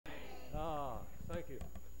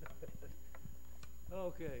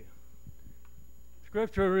Okay.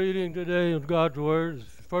 Scripture reading today in God's Word is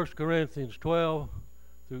 1 Corinthians 12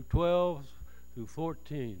 through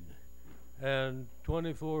 14. And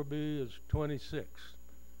 24b is 26.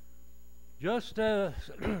 Just as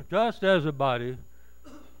a body,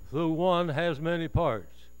 through one has many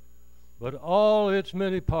parts, but all its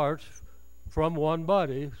many parts from one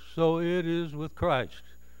body, so it is with Christ.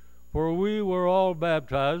 For we were all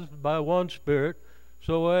baptized by one Spirit,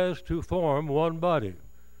 so as to form one body,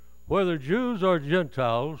 whether Jews or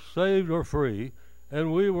Gentiles, saved or free,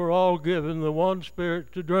 and we were all given the one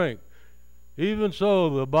Spirit to drink. Even so,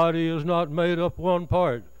 the body is not made up one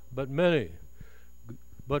part, but many.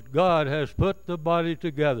 But God has put the body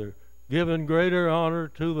together, given greater honor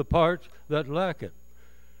to the parts that lack it,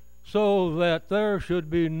 so that there should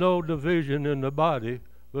be no division in the body,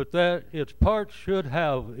 but that its parts should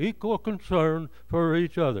have equal concern for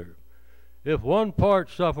each other. If one part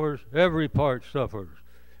suffers, every part suffers.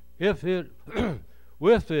 If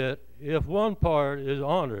one part is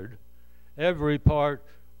honored, every part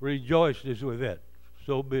rejoices with it.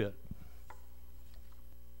 So be it.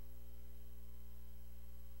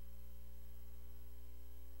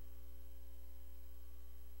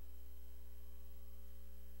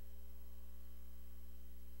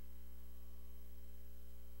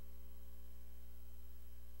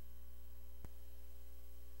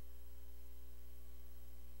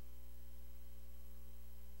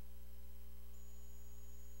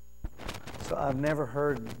 So I've never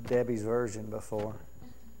heard Debbie's version before.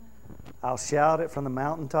 I'll shout it from the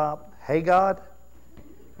mountaintop. Hey, God.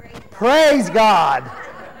 Praise God.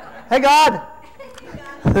 Hey, God.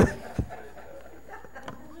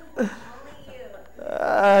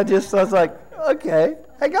 I was like, okay.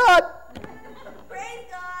 Hey, God. Praise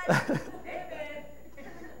God.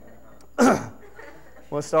 Amen.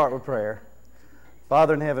 We'll start with prayer.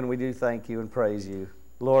 Father in heaven, we do thank you and praise you.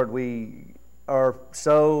 Lord, we are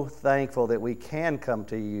so thankful that we can come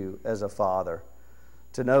to you as a father,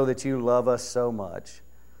 to know that you love us so much,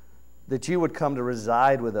 that you would come to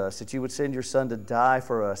reside with us, that you would send your Son to die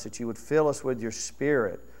for us, that you would fill us with your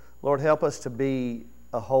Spirit. Lord, help us to be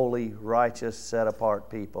a holy, righteous, set-apart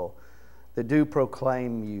people that do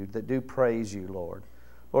proclaim you, that do praise you, Lord.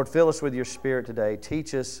 Lord, fill us with your Spirit today.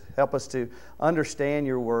 Teach us, help us to understand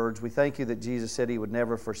your words. We thank you that Jesus said he would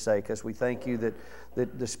never forsake us. We thank you that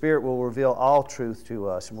the Spirit will reveal all truth to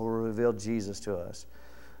us and will reveal Jesus to us.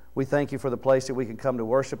 We thank you for the place that we can come to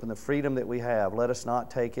worship and the freedom that we have. Let us not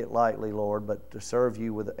take it lightly, Lord, but to serve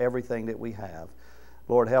you with everything that we have.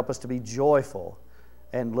 Lord, help us to be joyful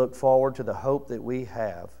and look forward to the hope that we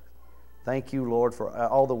have. Thank you, Lord, for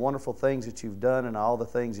all the wonderful things that you've done and all the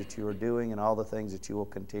things that you are doing and all the things that you will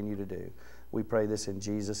continue to do. We pray this in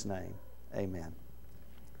Jesus' name. Amen.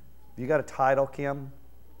 Have you got a title, Kim?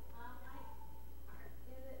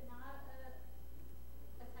 Is it not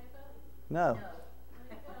a typo? No.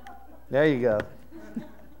 There you go.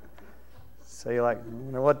 So you're like, I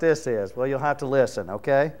don't know what this is. Well, you'll have to listen,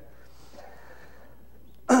 okay? It's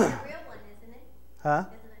a real one, isn't it? Huh?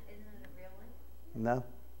 Isn't it a real one? No.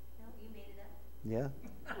 No, you made it up. Yeah.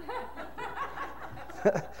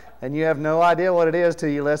 And you have no idea what it is till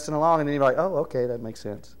you listen along, and then you're like, oh, okay, that makes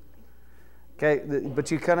sense. Okay,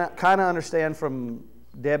 but you kind of understand from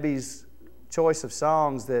Debbie's choice of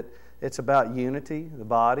songs that it's about unity, the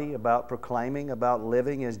body, about proclaiming, about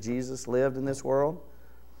living as Jesus lived in this world.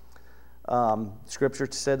 Scripture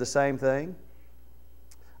said the same thing.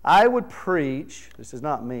 I would preach, this is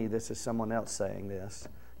not me, this is someone else saying this,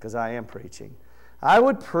 because I am preaching. I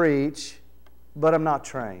would preach, but I'm not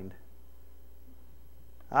trained.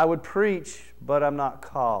 I would preach, but I'm not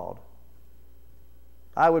called.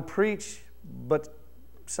 I would preach, but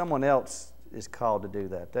someone else is called to do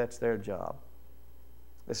that. That's their job.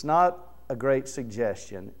 It's not a great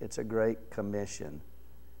suggestion. It's a great commission.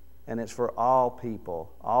 And it's for all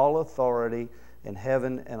people. All authority in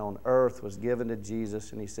heaven and on earth was given to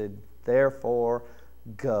Jesus. And he said, therefore,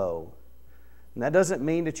 go. And that doesn't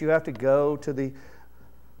mean that you have to go to the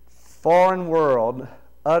foreign world,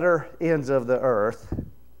 utter ends of the earth.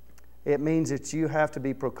 It means that you have to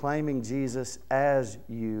be proclaiming Jesus as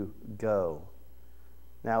you go.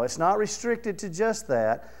 Now, it's not restricted to just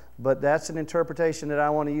that, but that's an interpretation that I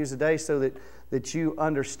want to use today so that you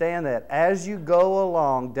understand that. As you go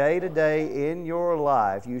along day to day in your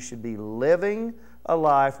life, you should be living a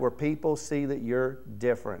life where people see that you're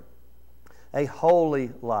different. A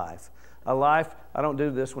holy life. A life, I don't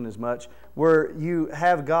do this one as much, where you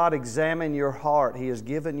have God examine your heart. He has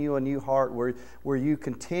given you a new heart where you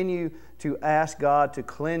continue to ask God to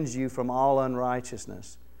cleanse you from all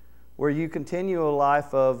unrighteousness. Where you continue a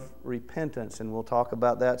life of repentance, and we'll talk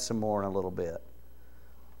about that some more in a little bit.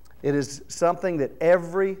 It is something that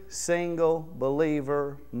every single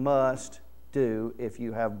believer must do if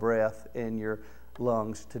you have breath in your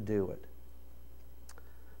lungs to do it.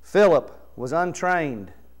 Philip was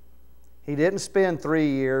untrained. He didn't spend 3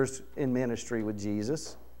 years in ministry with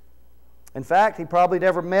Jesus. In fact, he probably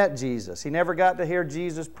never met Jesus. He never got to hear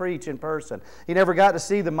Jesus preach in person. He never got to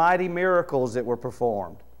see the mighty miracles that were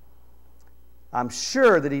performed. I'm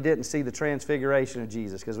sure that he didn't see the transfiguration of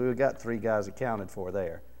Jesus, because we've got 3 guys accounted for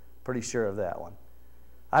there. Pretty sure of that one.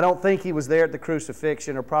 I don't think he was there at the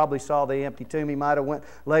crucifixion, or probably saw the empty tomb. He might have went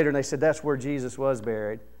later and they said that's where Jesus was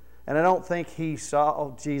buried. And I don't think he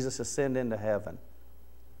saw Jesus ascend into heaven.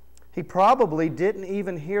 He probably didn't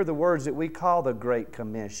even hear the words that we call the Great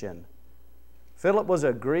Commission. Philip was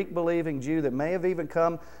a Greek-believing Jew that may have even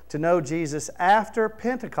come to know Jesus after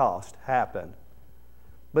Pentecost happened.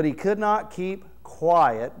 But he could not keep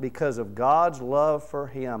quiet because of God's love for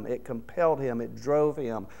him. It compelled him, it drove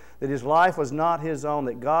him, that his life was not his own,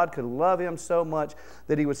 that God could love him so much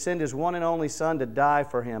that he would send his one and only Son to die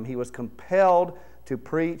for him. He was compelled to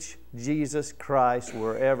preach Jesus Christ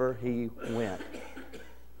wherever he went.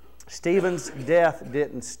 Stephen's death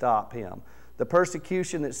didn't stop him. The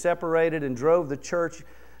persecution that separated and drove the church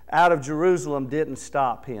out of Jerusalem didn't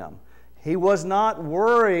stop him. He was not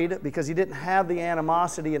worried, because he didn't have the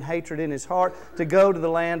animosity and hatred in his heart, to go to the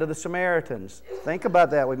land of the Samaritans. Think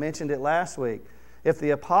about that. We mentioned it last week. If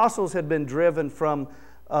the apostles had been driven from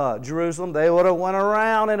Jerusalem, they would have went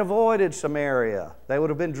around and avoided Samaria. They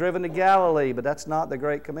would have been driven to Galilee, but that's not the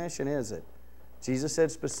Great Commission, is it? Jesus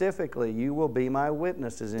said specifically, you will be my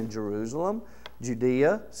witnesses in Jerusalem,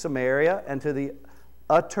 Judea, Samaria, and to the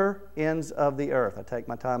utter ends of the earth. I take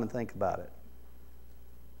my time and think about it.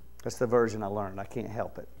 That's the version I learned. I can't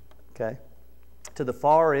help it. Okay? To the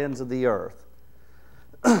far ends of the earth.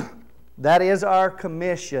 That is our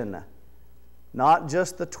commission. Not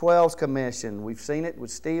just the 12's commission. We've seen it with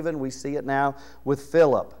Stephen. We see it now with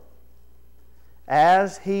Philip.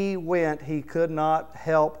 As he went, he could not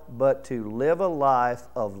help but to live a life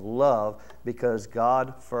of love, because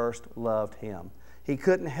God first loved him. He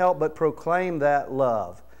couldn't help but proclaim that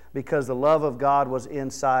love, because the love of God was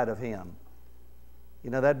inside of him. You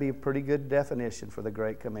know, that'd be a pretty good definition for the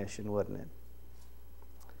Great Commission, wouldn't it?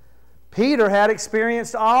 Peter had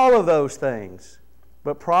experienced all of those things,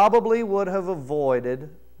 but probably would have avoided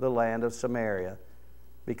the land of Samaria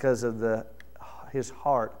because of his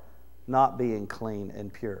heart not being clean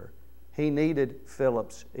and pure. He needed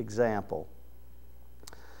Philip's example.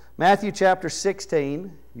 Matthew chapter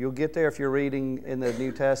 16, you'll get there if you're reading in the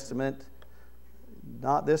New Testament.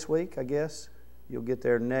 Not this week, I guess. You'll get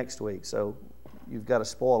there next week, so you've got a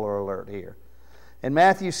spoiler alert here. In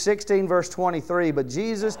Matthew 16, verse 23, but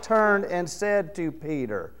Jesus turned and said to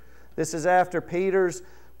Peter, this is after Peter's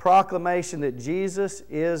proclamation that Jesus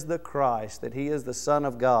is the Christ, that He is the Son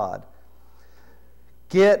of God.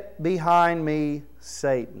 Get behind me,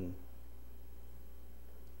 Satan.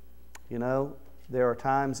 You know, there are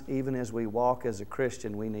times, even as we walk as a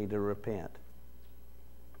Christian, we need to repent.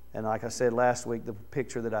 And like I said last week, the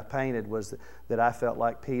picture that I painted was that I felt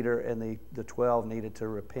like Peter and the 12 needed to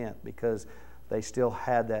repent, because they still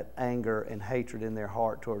had that anger and hatred in their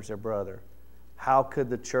heart towards their brother. How could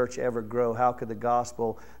the church ever grow? How could the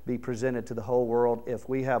gospel be presented to the whole world if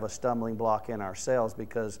we have a stumbling block in ourselves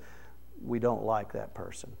because we don't like that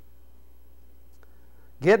person?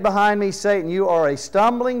 Get behind me, Satan. You are a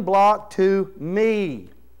stumbling block to me.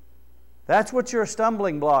 That's what you're a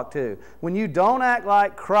stumbling block to. When you don't act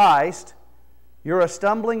like Christ, you're a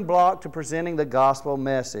stumbling block to presenting the gospel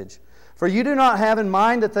message. For you do not have in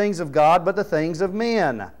mind the things of God, but the things of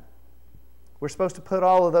men. We're supposed to put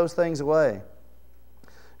all of those things away.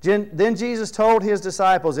 Then Jesus told His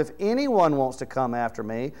disciples, if anyone wants to come after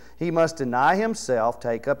me, he must deny himself,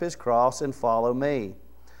 take up his cross, and follow me.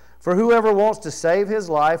 For whoever wants to save his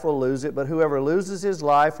life will lose it, but whoever loses his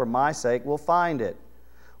life for my sake will find it.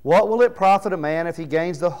 What will it profit a man if he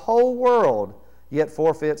gains the whole world, yet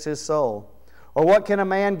forfeits his soul? Or what can a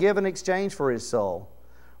man give in exchange for his soul?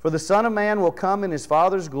 For the Son of Man will come in His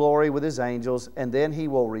Father's glory with His angels, and then He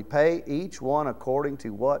will repay each one according to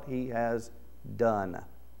what he has done.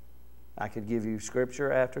 I could give you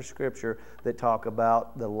scripture after scripture that talk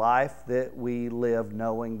about the life that we live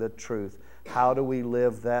knowing the truth. How do we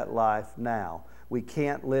live that life now? We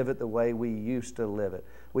can't live it the way we used to live it.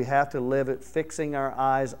 We have to live it fixing our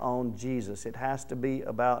eyes on Jesus. It has to be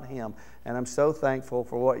about Him. And I'm so thankful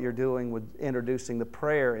for what you're doing with introducing the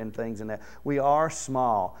prayer and things in that. We are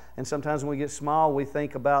small. And sometimes when we get small, we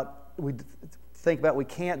think about we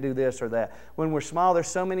can't do this or that. When we're small, there's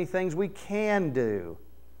so many things we can do.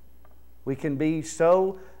 We can be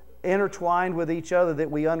so intertwined with each other that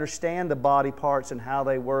we understand the body parts and how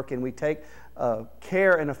they work, and we take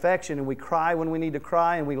care and affection, and we cry when we need to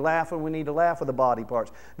cry, and we laugh when we need to laugh with the body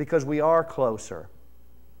parts, because we are closer.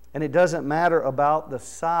 And it doesn't matter about the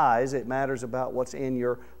size, it matters about what's in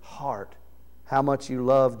your heart, how much you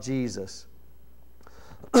love Jesus.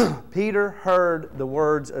 Peter heard the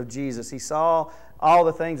words of Jesus. He saw all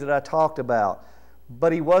the things that I talked about,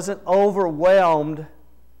 but he wasn't overwhelmed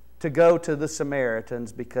to go to the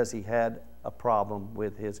Samaritans because he had a problem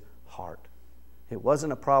with his heart. It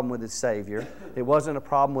wasn't a problem with his Savior. It wasn't a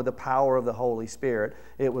problem with the power of the Holy Spirit.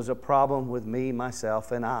 It was a problem with me,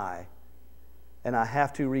 myself, and I. And I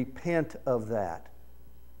have to repent of that.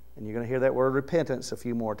 And you're going to hear that word repentance a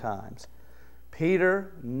few more times.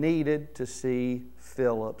 Peter needed to see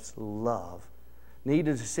Philip's love.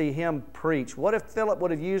 Needed to see him preach. What if Philip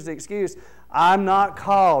would have used the excuse, I'm not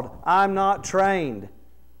called, I'm not trained.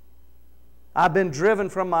 I've been driven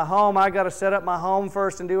from my home. I got to set up my home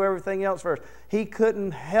first and do everything else first. He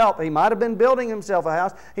couldn't help. He might have been building himself a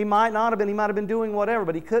house. He might not have been. He might have been doing whatever,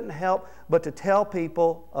 but he couldn't help but to tell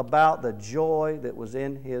people about the joy that was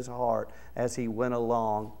in his heart as he went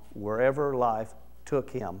along wherever life took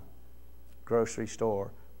him. Grocery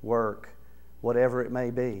store, work, whatever it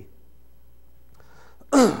may be.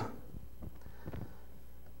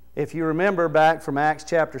 If you remember back from Acts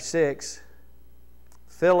chapter 6,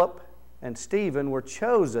 Philip and Stephen were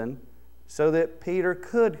chosen so that Peter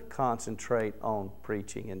could concentrate on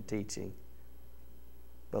preaching and teaching.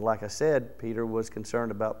 But like I said, Peter was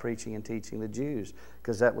concerned about preaching and teaching the Jews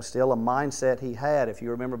because that was still a mindset he had. If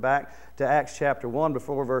you remember back to Acts chapter 1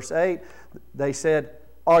 before verse 8, they said,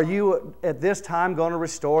 are you at this time going to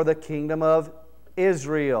restore the kingdom of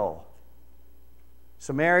Israel?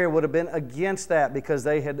 Samaria would have been against that because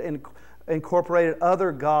they had incorporated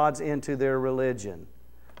other gods into their religion.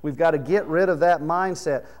 We've got to get rid of that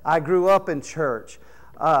mindset. I grew up in church.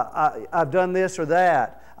 I've done this or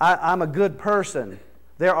that. I'm a good person.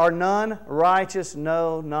 There are none righteous,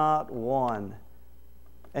 no, not one.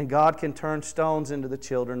 And God can turn stones into the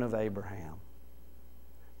children of Abraham.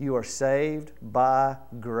 You are saved by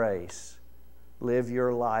grace. Live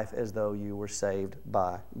your life as though you were saved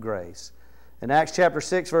by grace. In Acts chapter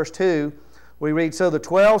 6, verse 2, we read, so the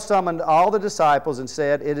 12 summoned all the disciples and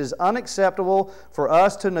said, it is unacceptable for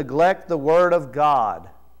us to neglect the word of God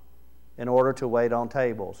in order to wait on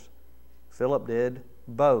tables. Philip did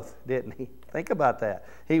both, didn't he? Think about that.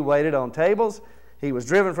 He waited on tables. He was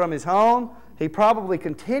driven from his home. He probably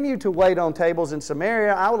continued to wait on tables in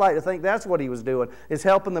Samaria. I would like to think that's what he was doing, is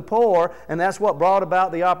helping the poor, and that's what brought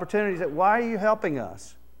about the opportunities. Why are you helping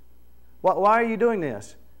us? Why are you doing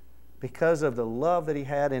this? Because of the love that he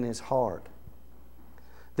had in his heart.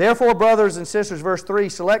 Therefore, brothers and sisters, verse 3,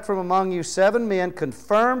 select from among you 7 men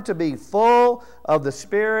confirmed to be full of the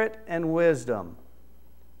Spirit and wisdom.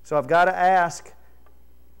 So I've got to ask,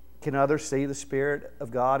 can others see the Spirit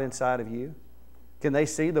of God inside of you? Can they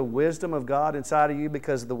see the wisdom of God inside of you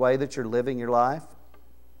because of the way that you're living your life?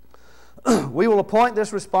 We will appoint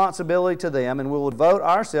this responsibility to them, and we will devote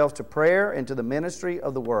ourselves to prayer and to the ministry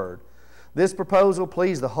of the Word. This proposal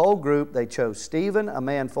pleased the whole group. They chose Stephen, a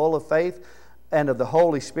man full of faith and of the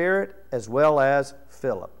Holy Spirit, as well as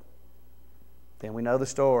Philip. Then we know the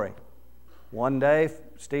story. One day,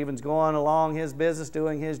 Stephen's going along his business,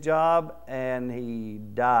 doing his job, and he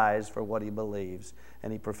dies for what he believes.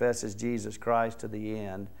 And he professes Jesus Christ to the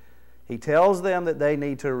end. He tells them that they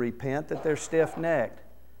need to repent, that they're stiff-necked.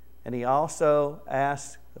 And he also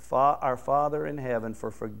asks our Father in heaven for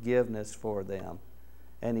forgiveness for them.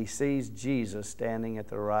 And he sees Jesus standing at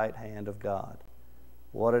the right hand of God.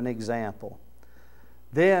 What an example.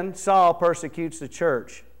 Then Saul persecutes the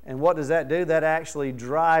church. And what does that do? That actually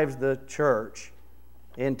drives the church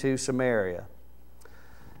into Samaria.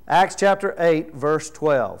 Acts chapter 8, verse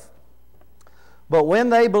 12. But when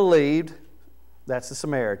they believed, that's the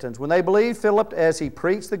Samaritans, when they believed Philip as he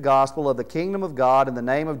preached the gospel of the kingdom of God in the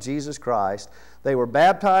name of Jesus Christ, they were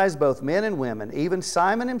baptized, both men and women. Even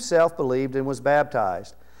Simon himself believed and was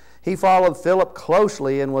baptized. He followed Philip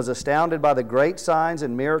closely and was astounded by the great signs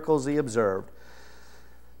and miracles he observed.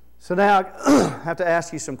 So now I have to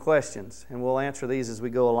ask you some questions, and we'll answer these as we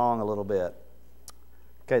go along a little bit.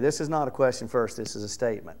 Okay, this is not a question first, this is a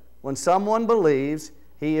statement. When someone believes,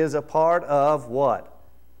 he is a part of what?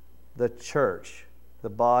 The church, the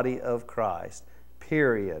body of Christ,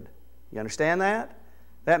 period. You understand that?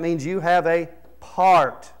 That means you have a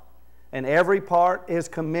part, and every part is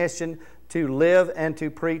commissioned to live and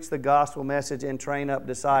to preach the gospel message and train up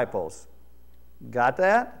disciples. Got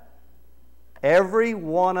that? Every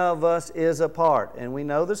one of us is a part. And we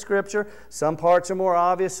know the Scripture. Some parts are more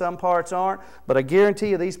obvious, some parts aren't. But I guarantee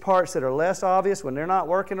you these parts that are less obvious, when they're not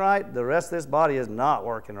working right, the rest of this body is not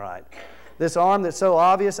working right. This arm that's so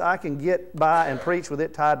obvious, I can get by and preach with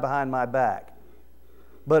it tied behind my back.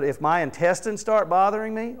 But if my intestines start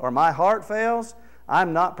bothering me or my heart fails,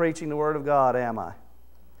 I'm not preaching the Word of God, am I?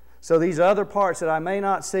 So these other parts that I may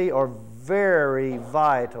not see are very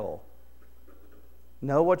vital.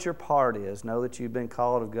 Know what your part is. Know that you've been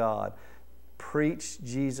called of God. Preach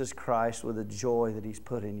Jesus Christ with the joy that He's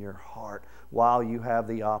put in your heart while you have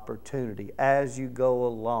the opportunity as you go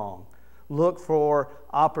along. Look for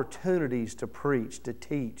opportunities to preach, to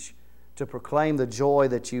teach, to proclaim the joy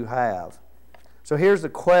that you have. So here's the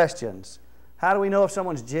questions. How do we know if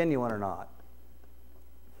someone's genuine or not?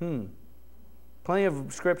 Plenty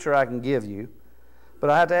of scripture I can give you. But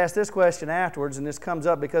I have to ask this question afterwards, and this comes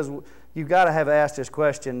up because you've got to have asked this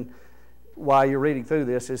question while you're reading through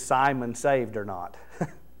this. Is Simon saved or not?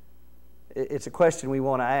 It's a question we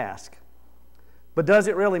want to ask. But does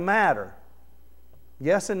it really matter?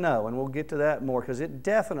 Yes and no, and we'll get to that more because it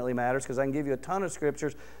definitely matters, because I can give you a ton of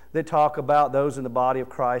scriptures that talk about those in the body of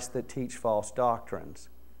Christ that teach false doctrines.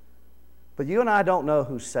 But you and I don't know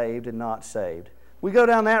who's saved and not saved. We go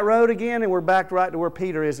down that road again and we're back right to where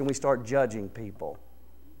Peter is, and we start judging people.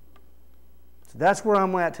 So that's where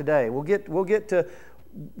I'm at today. We'll get to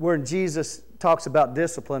where Jesus talks about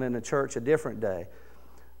discipline in the church a different day.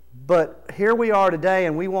 But here we are today,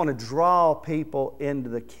 and we want to draw people into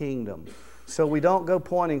the kingdom. So we don't go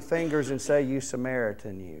pointing fingers and say, you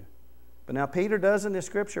Samaritan, you. But now Peter does in the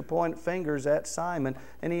scripture point fingers at Simon,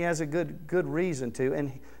 and he has a good reason to.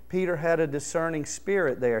 And Peter had a discerning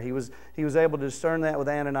spirit there. He was able to discern that with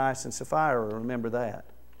Ananias and Sapphira. Remember that.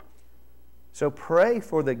 So pray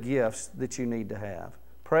for the gifts that you need to have.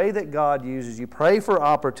 Pray that God uses you. Pray for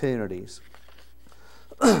opportunities.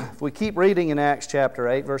 If we keep reading in Acts chapter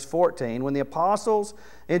 8, verse 14, when the apostles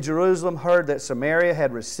in Jerusalem heard that Samaria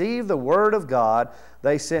had received the word of God,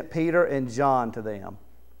 they sent Peter and John to them.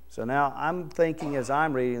 So now I'm thinking as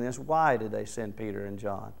I'm reading this, why did they send Peter and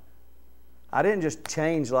John? I didn't just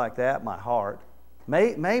change like that my heart.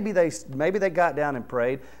 Maybe they got down and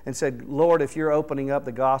prayed and said, Lord, if you're opening up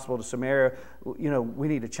the gospel to Samaria, we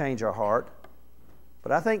need to change our heart.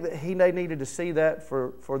 But I think that they needed to see that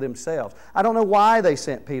for themselves. I don't know why they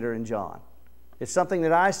sent Peter and John. It's something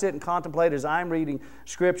that I sit and contemplate as I'm reading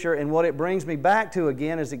Scripture, and what it brings me back to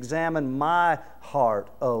again is examine my heart,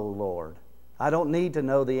 O Lord. I don't need to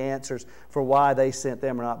know the answers for why they sent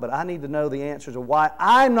them or not, but I need to know the answers of why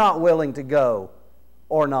I'm not willing to go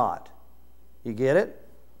or not. You get it?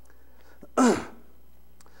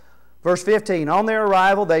 Verse 15, on their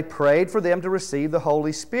arrival, they prayed for them to receive the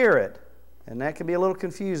Holy Spirit. And that can be a little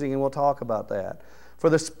confusing, and we'll talk about that.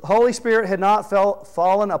 For the Holy Spirit had not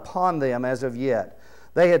fallen upon them as of yet.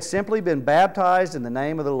 They had simply been baptized in the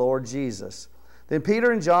name of the Lord Jesus. Then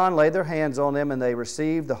Peter and John laid their hands on them, and they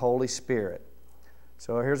received the Holy Spirit.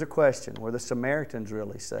 So here's a question. Were the Samaritans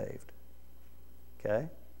really saved? Okay?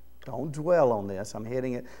 Don't dwell on this. I'm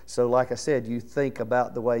hitting it. So like I said, you think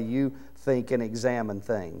about the way you think and examine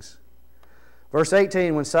things. Verse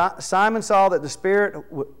 18, when Simon saw that the Spirit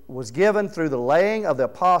was given through the laying of the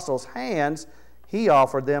apostles' hands, he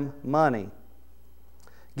offered them money.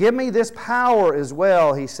 Give me this power as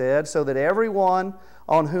well, he said, so that everyone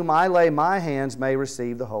on whom I lay my hands may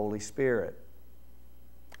receive the Holy Spirit.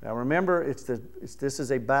 Now remember, this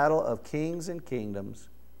is a battle of kings and kingdoms.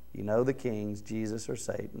 You know the kings, Jesus or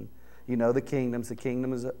Satan. You know the kingdoms. The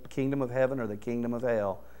kingdom is the kingdom of heaven or the kingdom of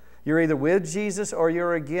hell. You're either with Jesus or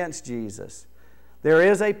you're against Jesus. There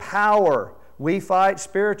is a power. We fight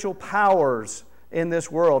spiritual powers in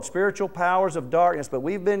this world, spiritual powers of darkness, but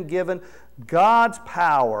we've been given God's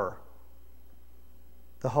power,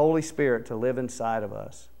 the Holy Spirit, to live inside of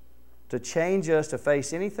us, to change us, to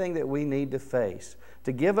face anything that we need to face,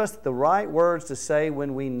 to give us the right words to say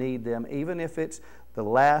when we need them, even if it's the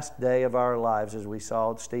last day of our lives, as we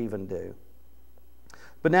saw Stephen do.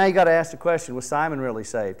 But now you got to ask the question, was Simon really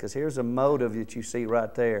saved? Because here's a motive that you see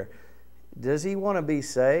right there. Does he want to be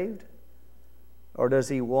saved? Or does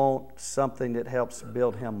he want something that helps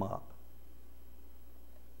build him up?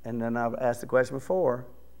 And then I've asked the question before,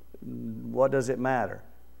 what does it matter?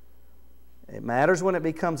 It matters when it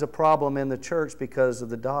becomes a problem in the church because of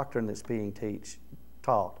the doctrine that's being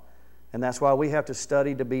taught. And that's why we have to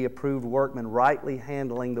study to be approved workmen, rightly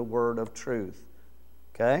handling the word of truth.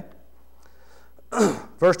 Okay?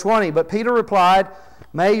 Verse 20, but Peter replied,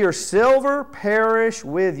 may your silver perish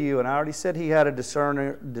with you. And I already said he had a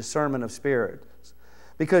discernment of spirits.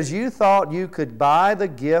 Because you thought you could buy the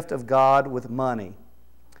gift of God with money.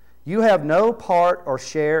 You have no part or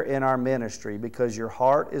share in our ministry because your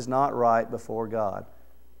heart is not right before God.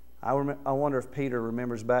 I wonder if Peter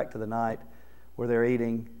remembers back to the night where they're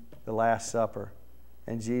eating the Last Supper.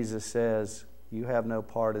 And Jesus says, you have no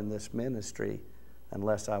part in this ministry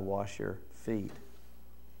unless I wash your feet.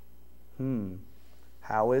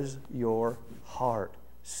 How is your heart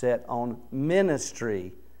set on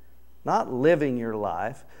ministry? Not living your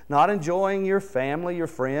life, not enjoying your family, your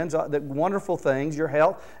friends, the wonderful things, your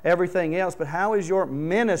health, everything else, but how is your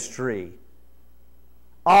ministry?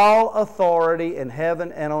 All authority in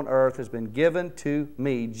heaven and on earth has been given to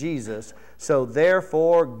me, Jesus, so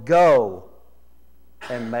therefore go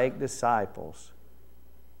and make disciples.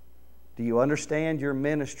 Do you understand your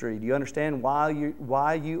ministry? Do you understand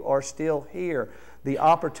why you are still here? The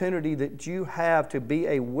opportunity that you have to be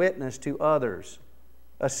a witness to others,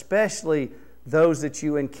 especially those that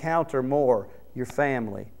you encounter more, your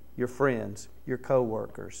family, your friends, your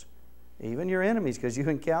co-workers, even your enemies, because you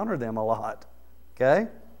encounter them a lot. Okay?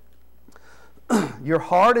 Your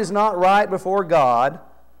heart is not right before God.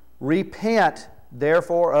 Repent,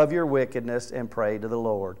 therefore, of your wickedness and pray to the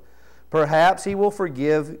Lord. Perhaps He will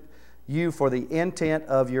forgive you for the intent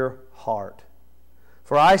of your heart.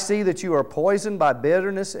 For I see that you are poisoned by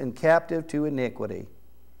bitterness and captive to iniquity.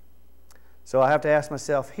 So I have to ask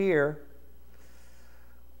myself here,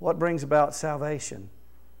 what brings about salvation?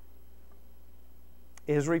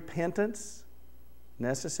 Is repentance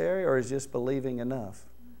necessary, or is just believing enough?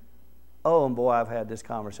 Oh, and boy, I've had this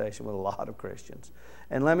conversation with a lot of Christians.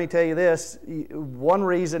 And let me tell you this, one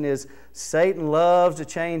reason is Satan loves to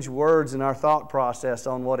change words in our thought process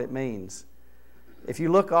on what it means. If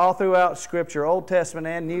you look all throughout Scripture, Old Testament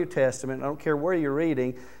and New Testament, I don't care where you're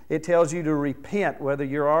reading, it tells you to repent, whether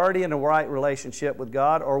you're already in a right relationship with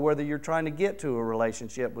God or whether you're trying to get to a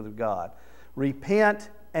relationship with God. Repent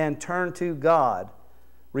and turn to God.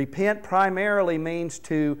 Repent primarily means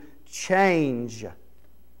to change.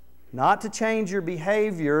 Not to change your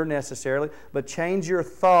behavior necessarily, but change your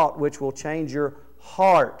thought, which will change your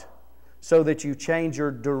heart, so that you change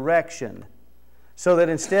your direction. So that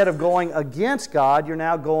instead of going against God, you're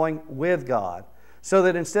now going with God. So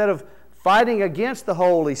that instead of fighting against the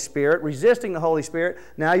Holy Spirit, resisting the Holy Spirit,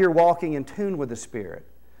 now you're walking in tune with the Spirit.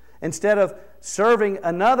 Instead of serving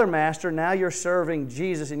another master, now you're serving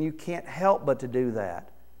Jesus, and you can't help but to do that.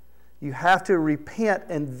 You have to repent,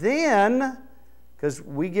 and then, because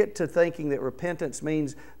we get to thinking that repentance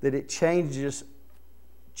means that it changes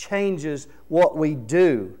what we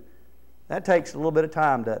do. That takes a little bit of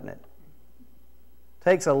time, doesn't it?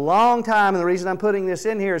 Takes a long time, and the reason I'm putting this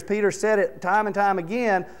in here is Peter said it time and time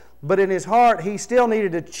again, but in his heart he still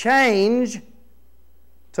needed to change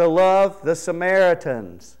to love the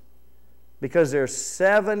Samaritans, because there's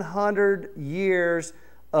 700 years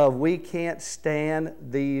of we can't stand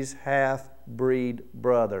these half-breed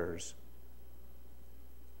brothers.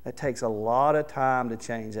 It takes a lot of time to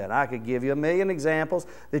change that. I could give you a million examples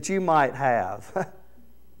that you might have.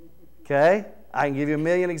 Okay? I can give you a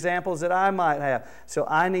million examples that I might have. So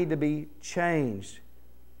I need to be changed.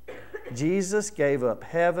 Jesus gave up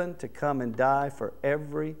heaven to come and die for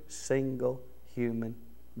every single human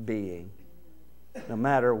being. No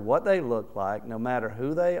matter what they look like, no matter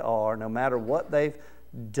who they are, no matter what they've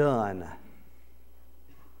done.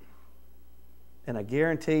 And I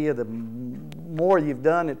guarantee you, the more you've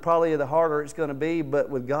done, it probably the harder it's going to be. But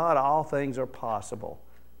with God, all things are possible.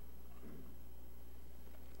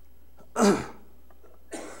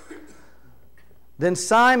 Then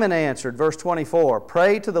Simon answered, verse 24,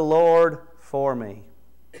 "Pray to the Lord for me,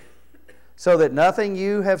 so that nothing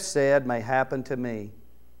you have said may happen to me."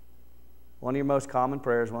 One of your most common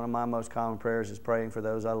prayers, one of my most common prayers, is praying for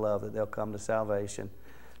those I love, that they'll come to salvation.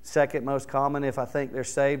 Second most common, if I think they're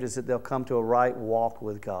saved, is that they'll come to a right walk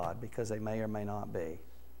with God, because they may or may not be.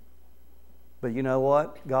 But you know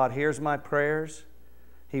what? God hears my prayers.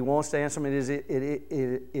 He wants to answer them.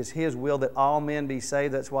 It is His will that all men be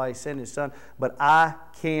saved. That's why He sent His Son. But I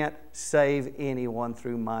can't save anyone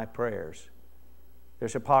through my prayers.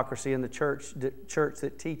 There's hypocrisy in the church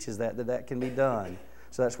that teaches that can be done.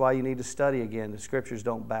 So that's why you need to study again. The Scriptures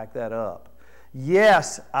don't back that up.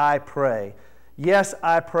 Yes, I pray. Yes,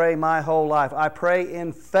 I pray my whole life. I pray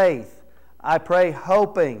in faith. I pray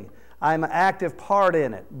hoping. I'm an active part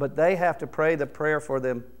in it. But they have to pray the prayer for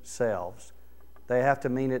themselves. They have to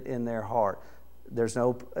mean it in their heart. There's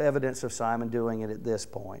no evidence of Simon doing it at this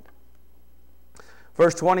point.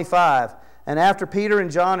 Verse 25, "And after Peter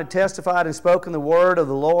and John had testified and spoken the word of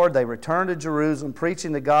the Lord, they returned to Jerusalem,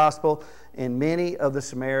 preaching the gospel in many of the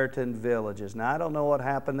Samaritan villages." Now, I don't know what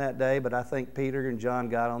happened that day, but I think Peter and John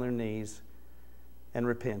got on their knees and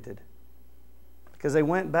repented. Because they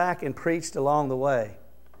went back and preached along the way.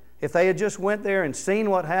 If they had just went there and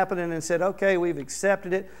seen what happened and said, okay, we've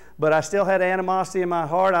accepted it, but I still had animosity in my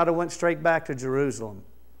heart, I'd have went straight back to Jerusalem.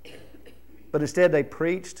 But instead they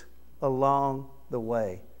preached along the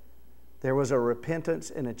way. There was a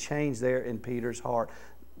repentance and a change there in Peter's heart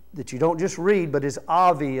that you don't just read, but is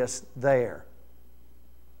obvious there.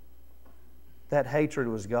 That hatred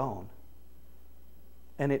was gone.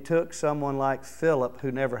 And it took someone like Philip,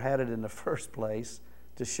 who never had it in the first place,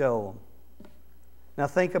 to show them. Now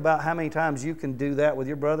think about how many times you can do that with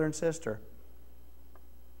your brother and sister.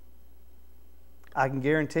 I can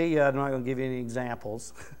guarantee you, I'm not going to give you any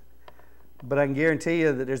examples, but I can guarantee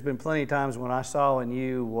you that there's been plenty of times when I saw in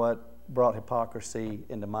you what brought hypocrisy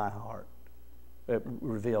into my heart. It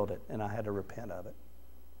revealed it, and I had to repent of it.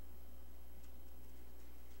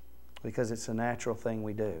 Because it's a natural thing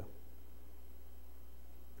we do.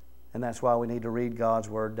 And that's why we need to read God's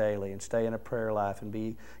Word daily and stay in a prayer life and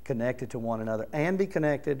be connected to one another. And be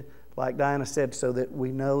connected, like Diana said, so that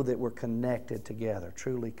we know that we're connected together,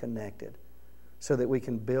 truly connected, so that we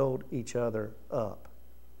can build each other up.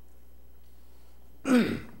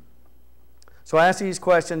 So I asked these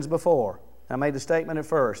questions before. I made the statement at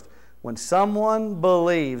first. When someone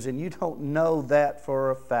believes, and you don't know that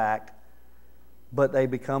for a fact, but they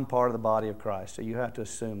become part of the body of Christ. So you have to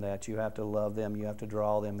assume that. You have to love them. You have to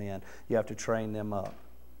draw them in. You have to train them up.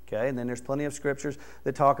 Okay? And then there's plenty of scriptures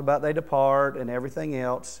that talk about they depart and everything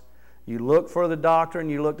else. You look for the doctrine.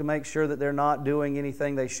 You look to make sure that they're not doing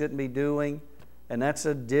anything they shouldn't be doing. And that's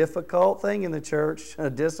a difficult thing in the church, a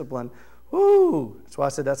discipline. Woo! That's why I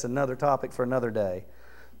said that's another topic for another day.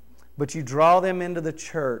 But you draw them into the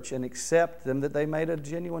church and accept them that they made a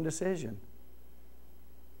genuine decision.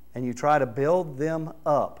 And you try to build them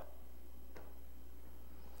up.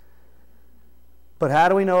 But how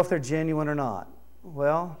do we know if they're genuine or not?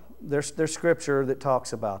 Well, there's scripture that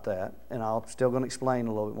talks about that, and I'm still going to explain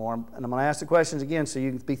a little bit more. And I'm going to ask the questions again so you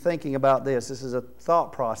can be thinking about this. This is a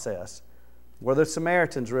thought process. Were the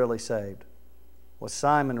Samaritans really saved? Was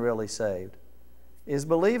Simon really saved? Is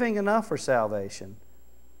believing enough for salvation?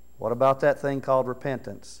 What about that thing called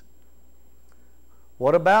repentance?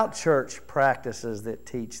 What about church practices that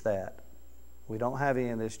teach that? We don't have any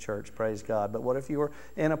in this church, praise God. But what if you were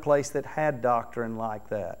in a place that had doctrine like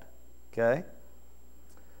that? Okay?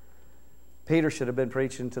 Peter should have been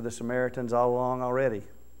preaching to the Samaritans all along already.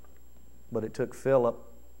 But it took Philip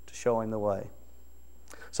to show him the way.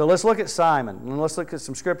 So let's look at Simon. And let's look at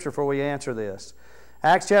some scripture before we answer this.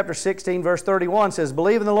 Acts chapter 16, verse 31 says,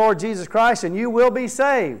 believe in the Lord Jesus Christ and you will be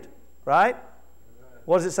saved. Right?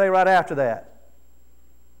 What does it say right after that?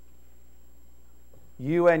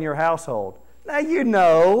 You and your household. Now you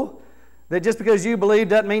know that just because you believe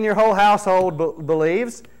doesn't mean your whole household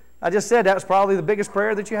believes. I just said that was probably the biggest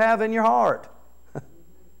prayer that you have in your heart.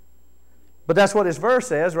 But that's what this verse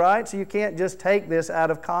says, right? So you can't just take this out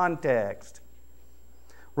of context.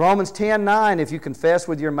 Romans 10:9, if you confess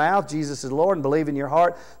with your mouth Jesus is Lord and believe in your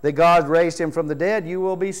heart that God raised Him from the dead, you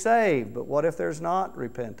will be saved. But what if there's not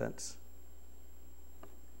repentance?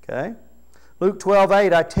 Okay? Luke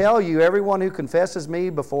 12:8, I tell you, everyone who confesses me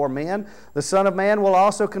before men, the Son of Man will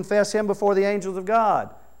also confess Him before the angels of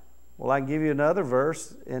God. Well, I can give you another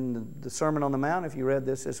verse in the Sermon on the Mount, if you read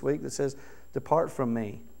this week, that says, depart from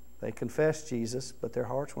me. They confessed Jesus, but their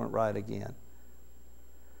hearts weren't right again.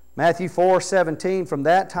 Matthew 4:17, from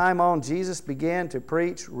that time on, Jesus began to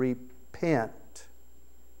preach, repent.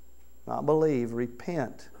 Not believe,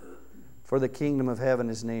 repent, for the kingdom of heaven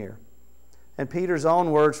is near. And Peter's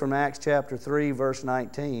own words from Acts chapter 3, verse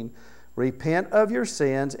 19, repent of your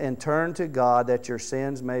sins and turn to God that your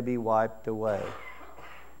sins may be wiped away.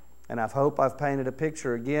 And I hope I've painted a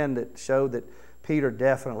picture again that showed that Peter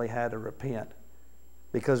definitely had to repent.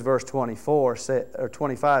 Because verse 25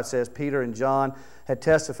 says, Peter and John had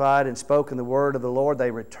testified and spoken the word of the Lord.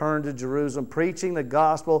 They returned to Jerusalem, preaching the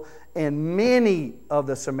gospel in many of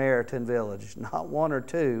the Samaritan villages. Not one or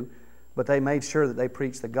two, but they made sure that they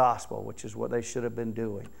preached the gospel, which is what they should have been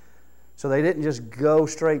doing. So they didn't just go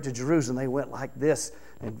straight to Jerusalem. They went like this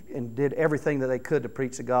and did everything that they could to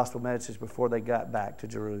preach the gospel message before they got back to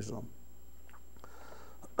Jerusalem.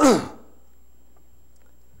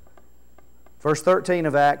 Verse 13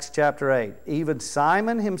 of Acts chapter 8. Even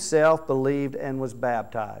Simon himself believed and was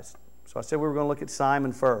baptized. So I said we were going to look at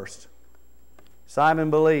Simon first.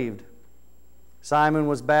 Simon believed. Simon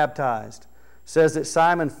was baptized. It says that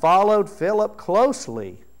Simon followed Philip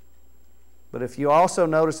closely. But if you also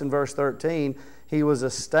notice in verse 13, he was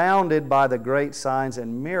astounded by the great signs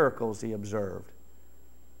and miracles he observed.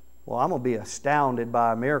 Well, I'm going to be astounded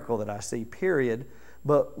by a miracle that I see, period.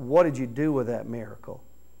 But what did you do with that miracle?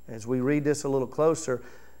 as we read this a little closer,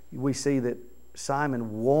 we see that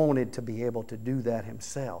Simon wanted to be able to do that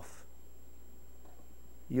himself.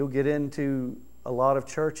 You'll get into a lot of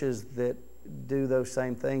churches that do those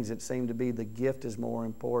same things. It seems to be the gift is more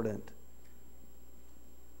important.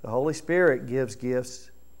 The Holy Spirit gives gifts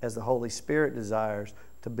as the Holy Spirit desires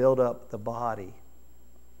to build up the body.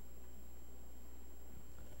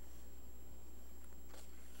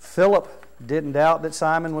 Philip didn't doubt that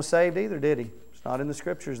Simon was saved either, did he? It's not in the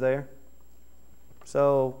Scriptures there.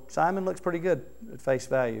 So Simon looks pretty good at face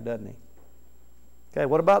value, doesn't he? Okay,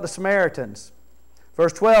 what about the Samaritans?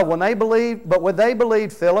 Verse 12, when they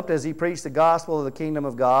believed Philip as he preached the gospel of the kingdom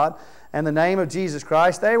of God and the name of Jesus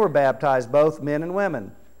Christ, they were baptized, both men and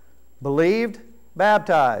women. Believed,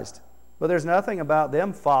 baptized. But there's nothing about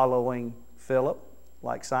them following Philip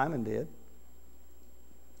like Simon did.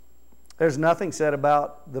 There's nothing said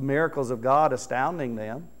about the miracles of God astounding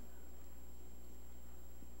them.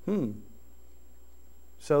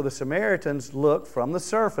 So the Samaritans look from the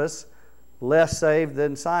surface less saved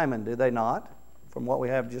than Simon, do they not? From what we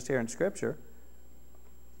have just here in Scripture.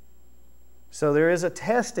 So there is a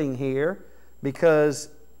testing here because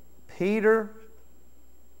Peter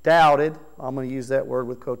doubted, I'm going to use that word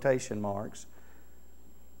with quotation marks,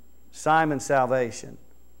 Simon's salvation.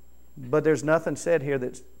 But there's nothing said here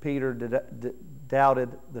that Peter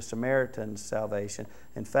doubted the Samaritan's salvation.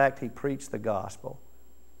 In fact, he preached the gospel.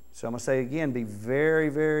 So I'm going to say again, be very,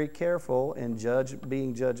 very careful in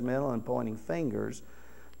being judgmental and pointing fingers.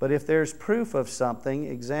 But if there's proof of something,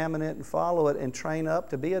 examine it and follow it and train up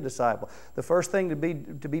to be a disciple. The first thing to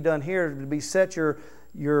be done here is to be set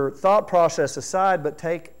your thought process aside, but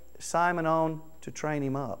take Simon on to train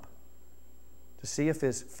him up, to see if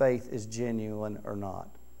his faith is genuine or not.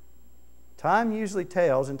 Time usually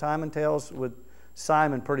tells, and time and tells with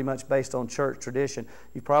Simon pretty much based on church tradition.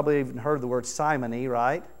 You've probably even heard the word simony,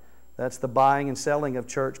 right? That's the buying and selling of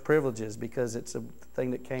church privileges because it's a thing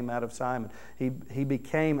that came out of Simon. He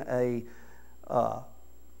became a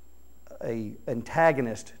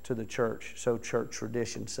antagonist to the church, so church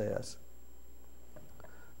tradition says.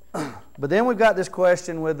 But then we've got this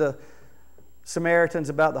question with the Samaritans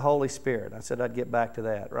about the Holy Spirit. I said I'd get back to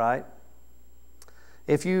that, right?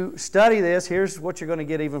 If you study this, here's what you're going to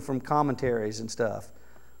get even from commentaries and stuff.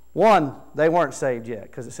 One, they weren't saved yet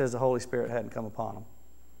because it says the Holy Spirit hadn't come upon them.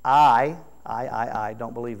 I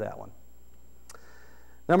don't believe that one.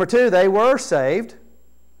 Number two, they were saved,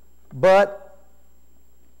 but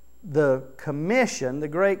the commission, the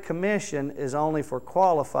Great Commission, is only for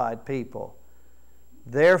qualified people.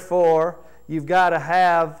 Therefore, you've got to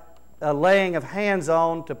have a laying of hands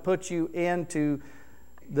on to put you into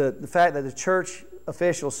the fact that the church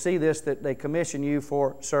officials see this, that they commission you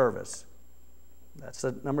for service. That's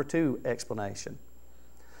the number two explanation.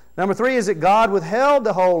 Number three is that God withheld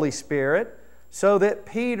the Holy Spirit so that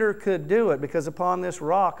Peter could do it, because upon this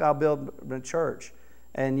rock I'll build a church.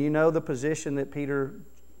 And you know the position that Peter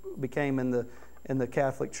became in the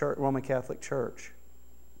Catholic Church, Roman Catholic Church.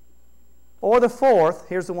 Or the fourth,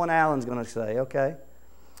 here's the one Alan's going to say, okay,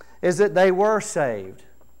 is that they were saved.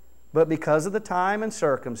 But because of the time and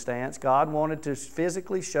circumstance, God wanted to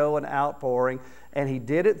physically show an outpouring, and He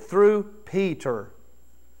did it through Peter.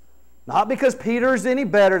 Not because Peter's any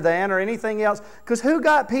better than or anything else, because who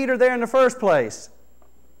got Peter there in the first place?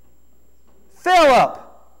 Philip.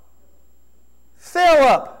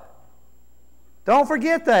 Philip. Don't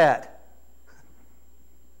forget that.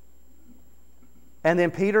 And then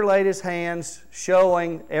Peter laid his hands,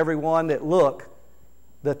 showing everyone that, look,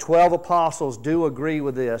 the 12 apostles do agree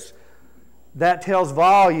with this. That tells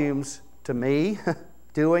volumes to me,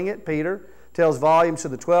 doing it, Peter. Tells volumes to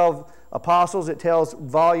the 12 apostles. It tells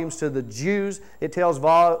volumes to the Jews. It tells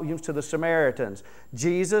volumes to the Samaritans.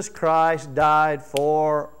 Jesus Christ died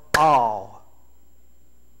for all.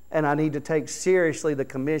 And I need to take seriously the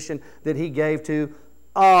commission that He gave to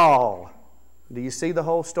all. Do you see the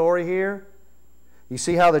whole story here? You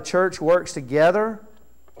see how the church works together?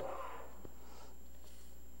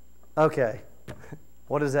 Okay,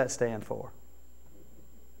 what does that stand for?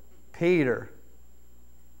 Peter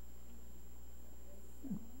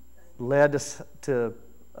led us to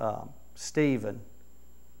Stephen,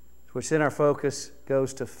 which then our focus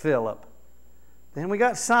goes to Philip. Then we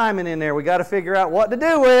got Simon in there. We got to figure out what to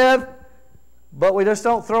do with, but we just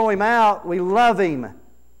don't throw him out. We love him.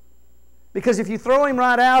 Because if you throw him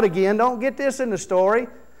right out again, don't get this in the story,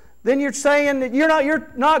 then you're saying that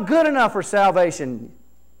you're not good enough for salvation.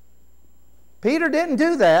 Peter didn't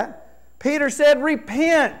do that. Peter said,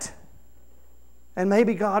 repent, and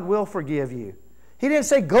maybe God will forgive you. He didn't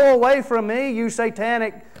say, go away from me, you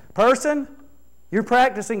satanic person. You're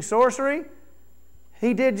practicing sorcery.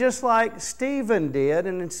 He did just like Stephen did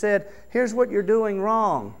and said, here's what you're doing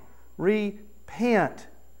wrong. Repent.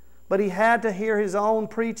 But he had to hear his own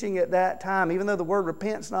preaching at that time. Even though the word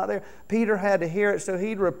repent's not there, Peter had to hear it so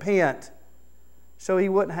he'd repent. So he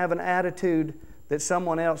wouldn't have an attitude that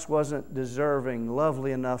someone else wasn't deserving,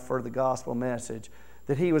 lovely enough for the gospel message,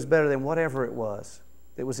 that he was better than whatever it was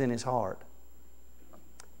that was in his heart.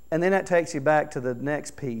 And then that takes you back to the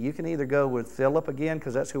next P. You can either go with Philip again,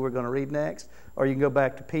 because that's who we're going to read next, or you can go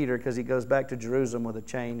back to Peter, because he goes back to Jerusalem with a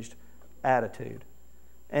changed attitude.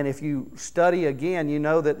 And if you study again, you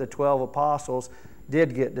know that the 12 apostles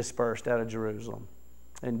did get dispersed out of Jerusalem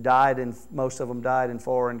and most of them died in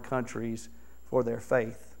foreign countries for their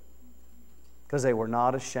faith, because they were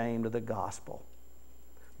not ashamed of the gospel.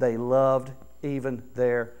 They loved even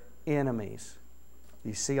their enemies.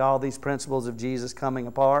 You see all these principles of Jesus coming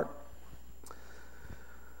apart?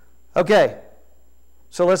 Okay,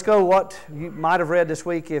 so let's go what you might have read this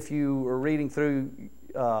week if you were reading through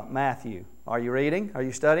Matthew. Are you reading? Are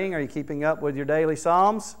you studying? Are you keeping up with your daily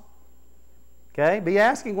Psalms? Okay, be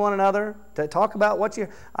asking one another to talk about what you...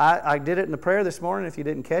 I did it in the prayer this morning if you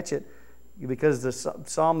didn't catch it, because the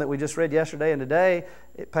psalm that we just read yesterday and today,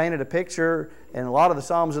 it painted a picture, and a lot of the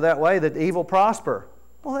psalms are that way, that evil prosper.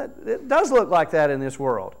 Well, it does look like that in this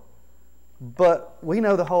world. But we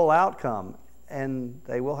know the whole outcome, and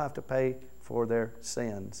they will have to pay for their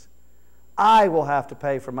sins. I will have to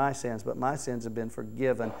pay for my sins, but my sins have been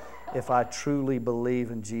forgiven if I truly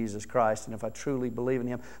believe in Jesus Christ. And if I truly believe in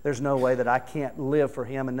Him, there's no way that I can't live for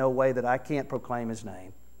Him and no way that I can't proclaim His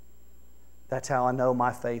name. That's how I know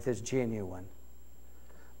my faith is genuine.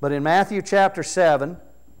 But in Matthew chapter 7,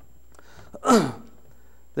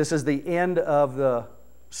 this is the end of the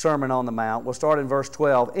Sermon on the Mount. We'll start in verse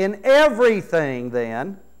 12. In everything,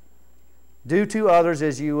 then, do to others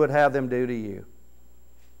as you would have them do to you.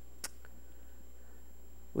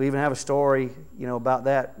 We even have a story, about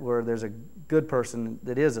that where there's a good person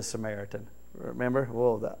that is a Samaritan. Remember?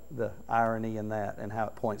 Well, the irony in that and how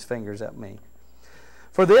it points fingers at me.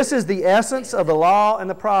 For this is the essence of the law and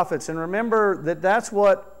the prophets. And remember that that's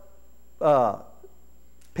what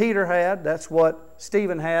Peter had, that's what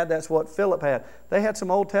Stephen had, that's what Philip had. They had some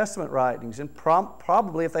Old Testament writings, and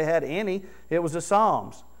probably if they had any, it was the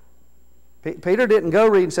Psalms. Peter didn't go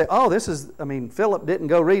read and say, Philip didn't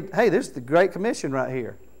go read, hey, this is the Great Commission right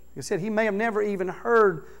here. He said he may have never even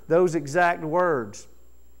heard those exact words.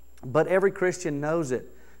 But every Christian knows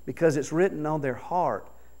it because it's written on their heart.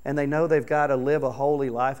 And they know they've got to live a holy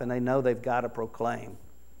life, and they know they've got to proclaim.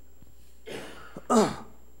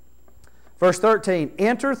 Verse 13,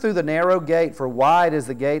 enter through the narrow gate, for wide is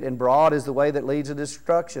the gate and broad is the way that leads to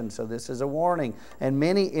destruction. So this is a warning. And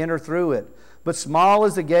many enter through it. But small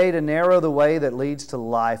is the gate and narrow the way that leads to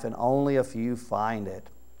life, and only a few find it.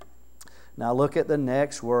 Now look at the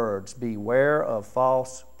next words. Beware of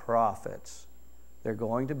false prophets. They're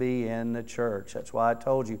going to be in the church. That's why I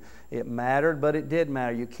told you it mattered, but it did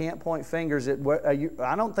matter. You can't point fingers at,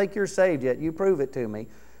 I don't think you're saved yet. You prove it to me.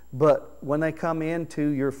 But when they come into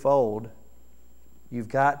your fold, you've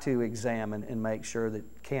got to examine and make sure that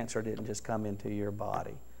cancer didn't just come into your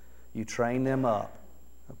body. You train them up.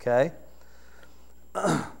 Okay?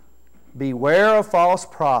 Beware of false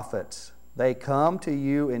prophets. They come to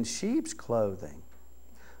you in sheep's clothing.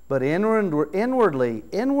 But inwardly,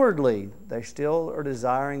 they still are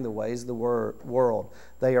desiring the ways of the world.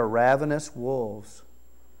 They are ravenous wolves.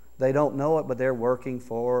 They don't know it, but they're working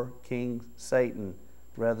for King Satan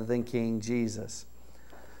rather than King Jesus.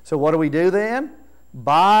 So what do we do then?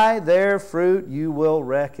 By their fruit you will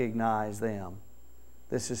recognize them.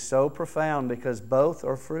 This is so profound because both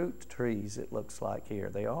are fruit trees, it looks like here.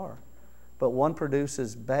 They are. But one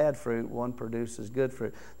produces bad fruit, one produces good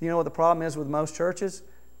fruit. You know what the problem is with most churches?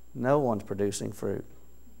 No one's producing fruit.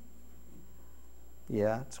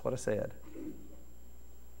 Yeah, that's what I said.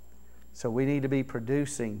 So we need to be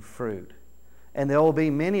producing fruit. And there will be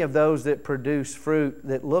many of those that produce fruit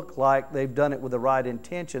that look like they've done it with the right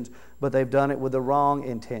intentions, but they've done it with the wrong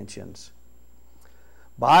intentions.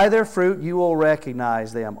 By their fruit you will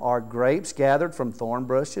recognize them. Are grapes gathered from thorn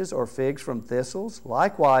bushes or figs from thistles?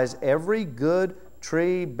 Likewise, every good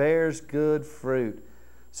tree bears good fruit.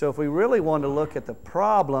 So if we really want to look at the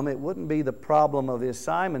problem, it wouldn't be the problem of is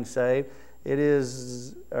Simon saved. It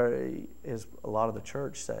is a lot of the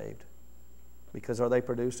church saved. Because are they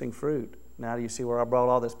producing fruit? Now do you see where I brought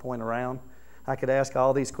all this point around? I could ask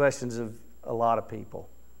all these questions of a lot of people,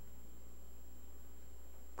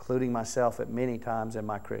 including myself at many times in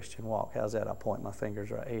my Christian walk. How's that? I'll point my fingers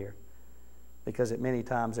right here. Because at many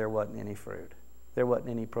times there wasn't any fruit. There wasn't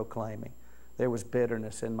any proclaiming. There was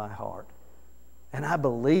bitterness in my heart. And I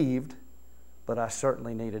believed but I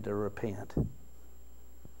certainly needed to repent.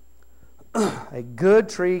 A good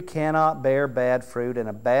tree cannot bear bad fruit, and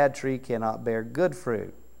a bad tree cannot bear good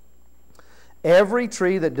fruit. Every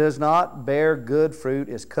tree that does not bear good fruit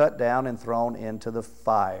is cut down and thrown into the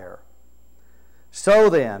fire. So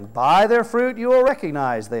then, by their fruit you will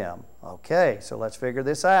recognize them. Okay, so let's figure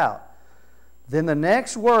this out. Then the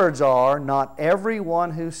next words are, not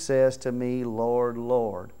everyone who says to me, Lord,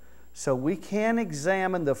 Lord. So we can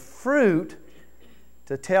examine the fruit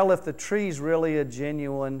to tell if the tree is really a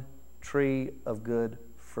genuine tree of good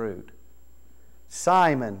fruit.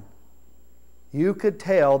 Simon, you could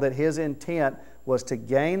tell that his intent was to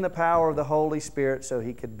gain the power of the Holy Spirit so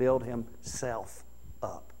he could build himself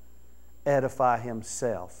up, edify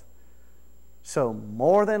himself. So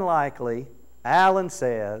more than likely, Alan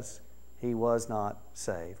says he was not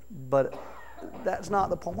saved. But that's not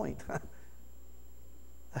the point.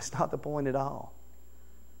 That's not the point at all.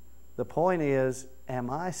 The point is, am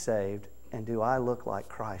I saved, and do I look like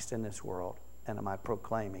Christ in this world, and am I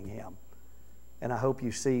proclaiming him? And I hope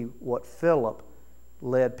you see what Philip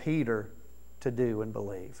led Peter to do and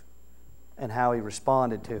believe, and how he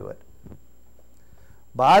responded to it.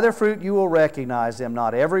 By their fruit you will recognize them.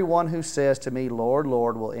 Not everyone who says to me, Lord,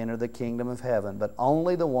 Lord, will enter the kingdom of heaven, but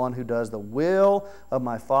only the one who does the will of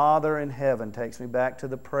my Father in heaven. Takes me back to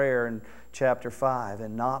the prayer in chapter 5.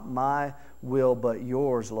 And not my will, but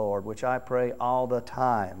yours, Lord, which I pray all the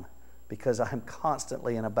time, because I'm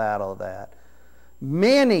constantly in a battle of that.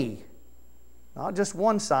 Many, not just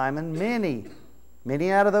one Simon,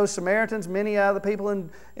 many out of those Samaritans, many out of the people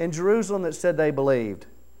in Jerusalem that said they believed.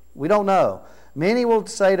 We don't know. Many will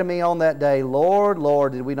say to me on that day, Lord,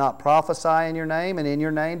 Lord, did we not prophesy in your name? And in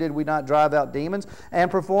your name did we not drive out demons? And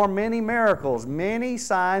perform many miracles, many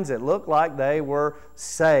signs that looked like they were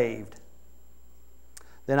saved.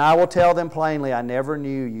 Then I will tell them plainly, I never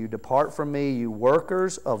knew you. Depart from me, you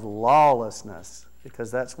workers of lawlessness. Because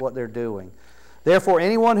that's what they're doing. Therefore,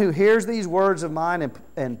 anyone who hears these words of mine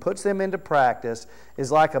and puts them into practice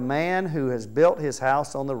is like a man who has built his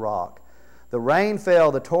house on the rock. The rain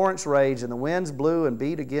fell, the torrents raged, and the winds blew and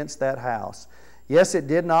beat against that house. Yes, it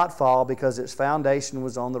did not fall because its foundation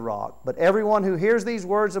was on the rock. But everyone who hears these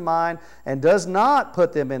words of mine and does not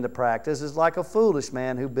put them into practice is like a foolish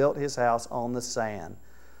man who built his house on the sand.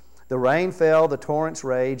 The rain fell, the torrents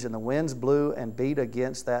raged, and the winds blew and beat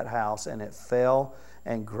against that house, and it fell,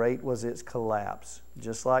 and great was its collapse.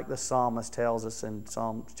 Just like the psalmist tells us in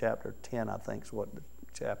Psalm chapter 10, I think is what the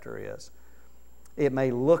chapter is. It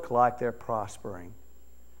may look like they're prospering.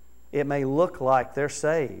 It may look like they're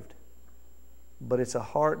saved. But it's a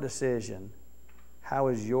heart decision. How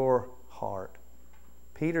is your heart?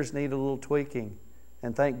 Peter's needed a little tweaking.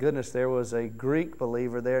 And thank goodness there was a Greek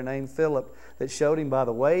believer there named Philip that showed him by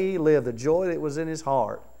the way he lived, the joy that was in his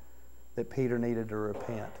heart, that Peter needed to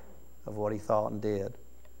repent of what he thought and did.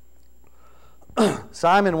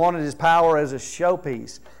 Simon wanted his power as a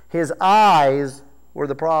showpiece. His eyes were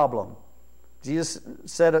the problem. Jesus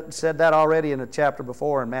said that already in a chapter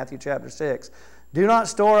before in Matthew chapter 6. Do not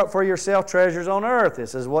store up for yourself treasures on earth.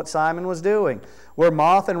 This is what Simon was doing. Where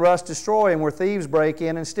moth and rust destroy and where thieves break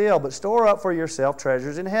in and steal. But store up for yourself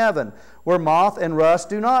treasures in heaven, where moth and rust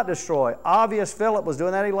do not destroy. Obvious Philip was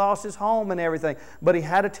doing that. He lost his home and everything. But he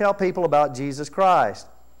had to tell people about Jesus Christ.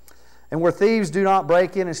 And where thieves do not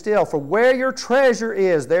break in and steal. For where your treasure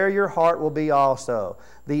is, there your heart will be also.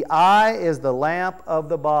 The eye is the lamp of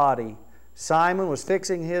the body. Simon was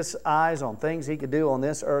fixing his eyes on things he could do on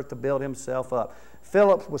this earth to build himself up.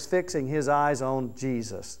 Philip was fixing his eyes on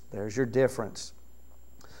Jesus. There's your difference.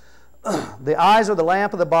 The eyes are the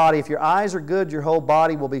lamp of the body. If your eyes are good, your whole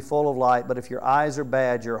body will be full of light. But if your eyes are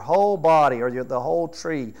bad, your whole body or the whole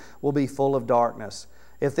tree will be full of darkness.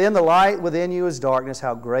 If then the light within you is darkness,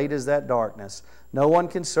 how great is that darkness? No one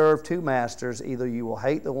can serve two masters. Either you will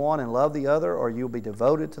hate the one and love the other, or you will be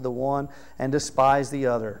devoted to the one and despise the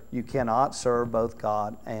other. You cannot serve both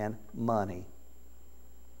God and money.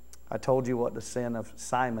 I told you what the sin of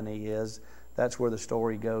simony is. That's where the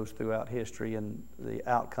story goes throughout history and the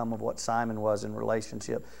outcome of what Simon was in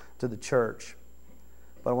relationship to the church.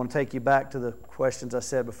 But I want to take you back to the questions I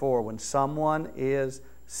said before. When someone is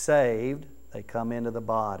saved, they come into the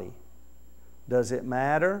body. Does it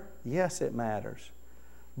matter? Yes, it matters.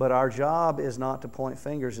 But our job is not to point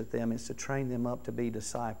fingers at them. It's to train them up to be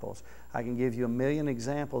disciples. I can give you a million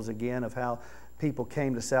examples again of how people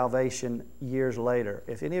came to salvation years later.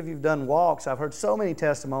 If any of you have done walks, I've heard so many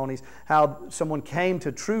testimonies how someone came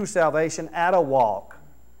to true salvation at a walk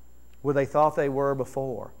where they thought they were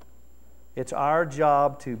before. It's our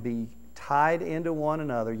job to be tied into one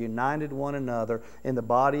another, united one another in the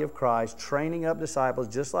body of Christ, training up disciples,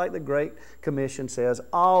 just like the Great Commission says,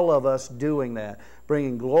 all of us doing that,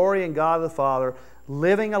 bringing glory in God the Father,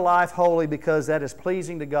 living a life holy because that is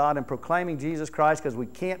pleasing to God, and proclaiming Jesus Christ because we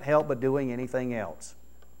can't help but doing anything else.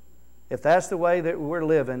 If that's the way that we're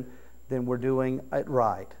living, then we're doing it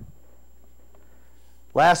right.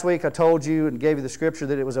 Last week I told you and gave you the scripture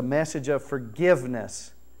that it was a message of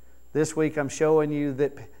forgiveness. This week I'm showing you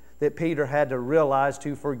that Peter had to realize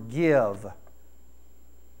to forgive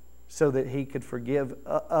so that he could forgive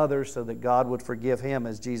others, so that God would forgive him,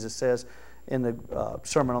 as Jesus says in the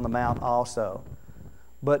Sermon on the Mount also.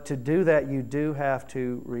 But to do that, you do have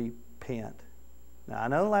to repent. Now, I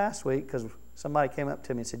know last week, because somebody came up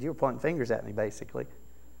to me and said, you were pointing fingers at me, basically,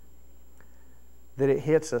 that it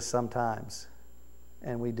hits us sometimes,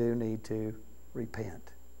 and we do need to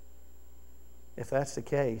repent. If that's the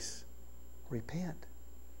case, repent.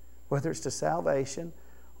 Whether it's to salvation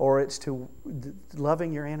or it's to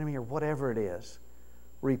loving your enemy or whatever it is,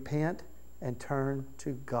 repent and turn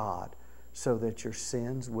to God so that your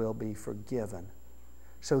sins will be forgiven,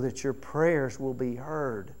 so that your prayers will be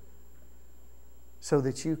heard, so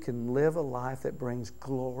that you can live a life that brings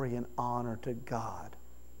glory and honor to God.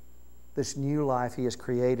 This new life He has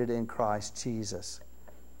created in Christ Jesus.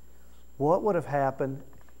 What would have happened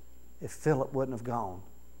if Philip wouldn't have gone?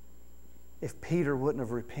 If Peter wouldn't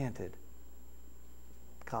have repented?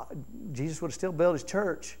 God, Jesus would have still built His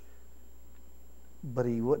church, but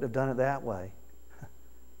He wouldn't have done it that way.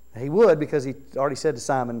 He would, because He already said to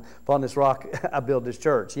Simon, upon this rock I build this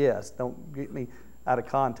church. Yes, don't get me out of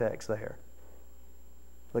context there.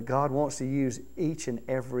 But God wants to use each and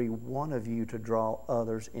every one of you to draw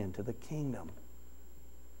others into the kingdom.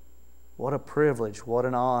 What a privilege, what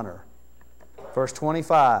an honor. Verse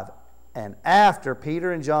 25, and after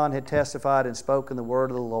Peter and John had testified and spoken the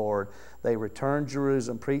word of the Lord, they returned to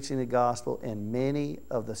Jerusalem, preaching the gospel in many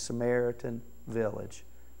of the Samaritan village.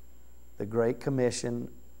 The Great Commission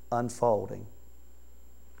unfolding.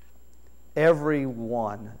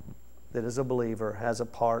 Everyone that is a believer has a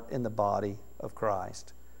part in the body of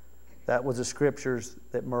Christ. That was the scriptures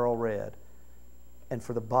that Merle read. And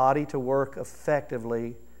for the body to work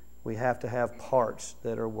effectively, we have to have parts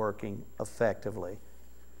that are working effectively.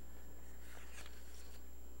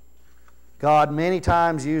 God many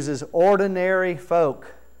times uses ordinary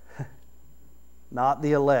folk, not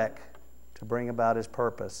the elect, to bring about His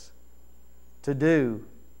purpose. To do,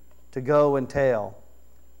 to go and tell,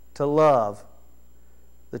 to love.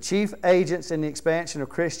 The chief agents in the expansion of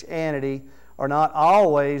Christianity are not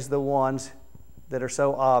always the ones that are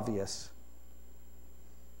so obvious.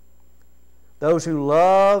 Those who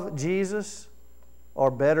love Jesus,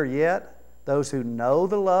 or better yet, those who know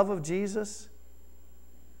the love of Jesus,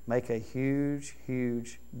 make a huge,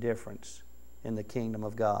 huge difference in the kingdom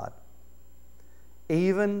of God.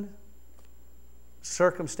 Even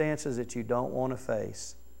circumstances that you don't want to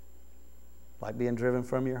face, like being driven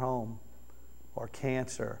from your home, or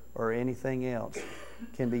cancer, or anything else,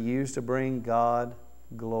 can be used to bring God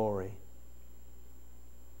glory.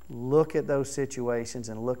 Look at those situations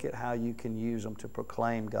and look at how you can use them to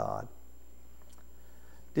proclaim God.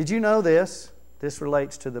 Did you know this? This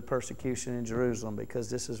relates to the persecution in Jerusalem, because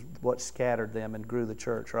this is what scattered them and grew the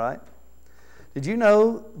church, right? Did you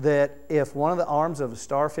know that if one of the arms of a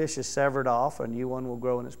starfish is severed off, a new one will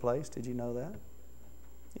grow in its place? Did you know that?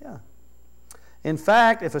 Yeah. In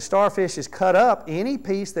fact, if a starfish is cut up, any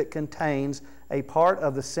piece that contains a part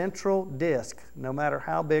of the central disc, no matter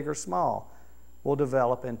how big or small, will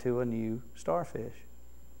develop into a new starfish.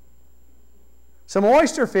 Some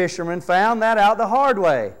oyster fishermen found that out the hard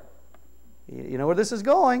way. You know where this is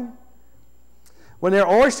going. When their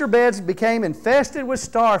oyster beds became infested with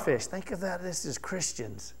starfish, think of that, this is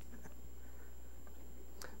Christians.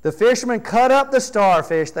 The fishermen cut up the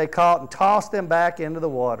starfish they caught and tossed them back into the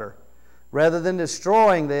water. Rather than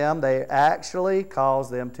destroying them, they actually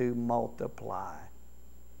caused them to multiply.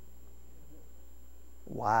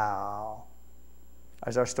 Wow.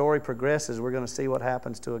 As our story progresses, we're going to see what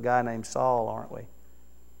happens to a guy named Saul, aren't we?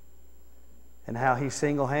 And how he's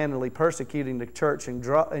single-handedly persecuting the church and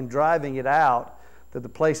driving it out to the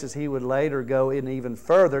places he would later go in even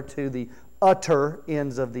further, to the utter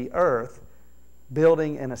ends of the earth,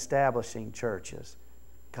 building and establishing churches.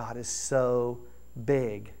 God is so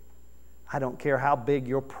big. I don't care how big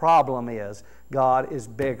your problem is, God is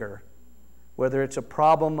bigger. Whether it's a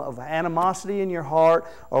problem of animosity in your heart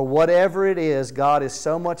or whatever it is, God is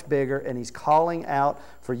so much bigger, and He's calling out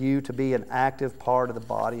for you to be an active part of the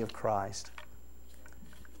body of Christ.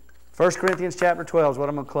 1 Corinthians chapter 12 is what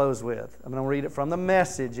I'm going to close with. I'm going to read it from the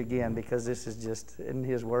Message again because this is just, in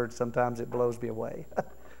his words, sometimes it blows me away.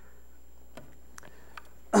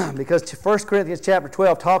 Because 1 Corinthians chapter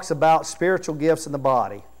 12 talks about spiritual gifts in the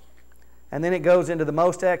body. And then it goes into the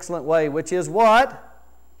most excellent way, which is what?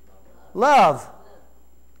 Love.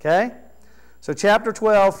 Okay? So chapter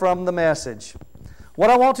 12 from the Message. What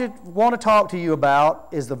I want to talk to you about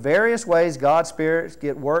is the various ways God's Spirit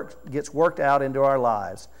gets worked out into our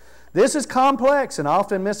lives. This is complex and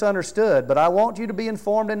often misunderstood, but I want you to be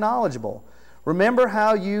informed and knowledgeable. Remember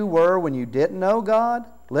how you were when you didn't know God,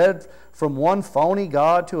 led from one phony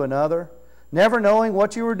God to another, never knowing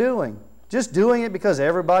what you were doing, just doing it because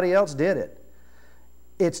everybody else did it.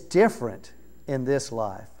 It's different in this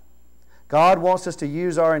life. God wants us to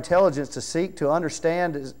use our intelligence to seek to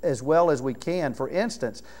understand as well as we can. For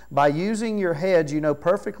instance, by using your heads, you know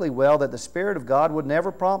perfectly well that the Spirit of God would never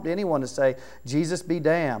prompt anyone to say, Jesus be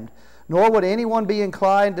damned. Nor would anyone be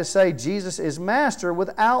inclined to say, Jesus is Master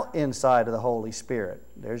without insight of the Holy Spirit.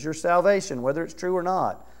 There's your salvation, whether it's true or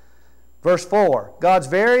not. Verse 4, God's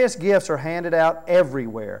various gifts are handed out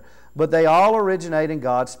everywhere, but they all originate in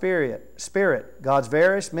God's Spirit. God's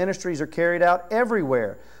various ministries are carried out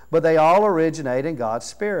everywhere, but they all originate in God's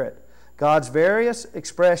Spirit. God's various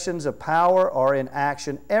expressions of power are in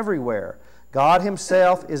action everywhere. God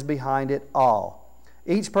Himself is behind it all.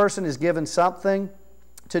 Each person is given something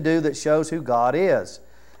to do that shows who God is.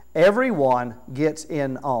 Everyone gets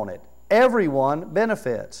in on it. Everyone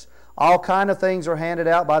benefits. All kinds of things are handed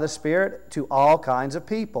out by the Spirit to all kinds of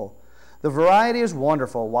people. The variety is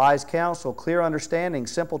wonderful: wise counsel, clear understanding,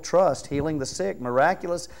 simple trust, healing the sick,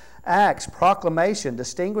 miraculous acts, proclamation,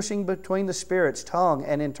 distinguishing between the spirits, tongue,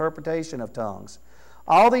 and interpretation of tongues.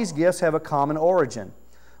 All these gifts have a common origin,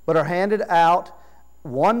 but are handed out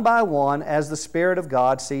one by one as the Spirit of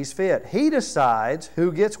God sees fit. He decides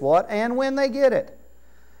who gets what and when they get it.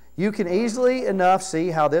 You can easily enough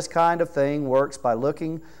see how this kind of thing works by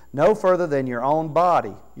looking no further than your own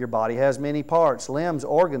body. Your body has many parts, limbs,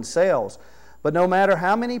 organs, cells. But no matter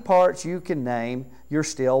how many parts you can name, you're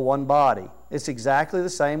still one body. It's exactly the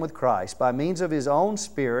same with Christ. By means of His own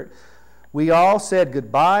Spirit, we all said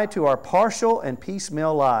goodbye to our partial and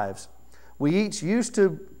piecemeal lives. We each used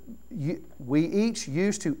to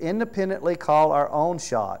independently call our own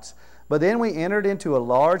shots. But then we entered into a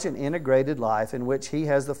large and integrated life in which He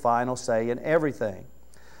has the final say in everything.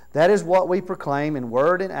 That is what we proclaim in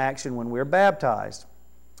word and action when we're baptized.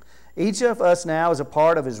 Each of us now is a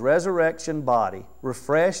part of His resurrection body,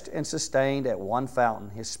 refreshed and sustained at one fountain,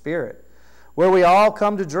 His Spirit, where we all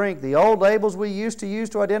come to drink. The old labels we used to use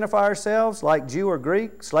to identify ourselves, like Jew or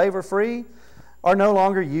Greek, slave or free, are no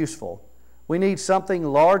longer useful. We need something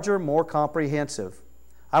larger, more comprehensive.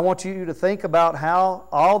 I want you to think about how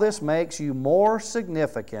all this makes you more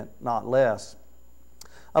significant, not less.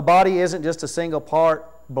 A body isn't just a single part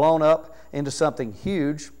blown up into something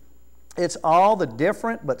huge. It's all the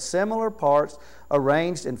different but similar parts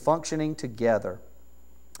arranged and functioning together.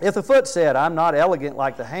 If the foot said, I'm not elegant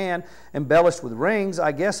like the hand, embellished with rings,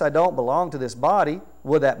 I guess I don't belong to this body,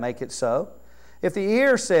 would that make it so? If the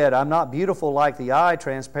ear said, I'm not beautiful like the eye,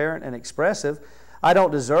 transparent and expressive, I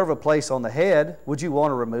don't deserve a place on the head, would you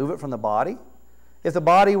want to remove it from the body? If the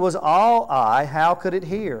body was all eye, how could it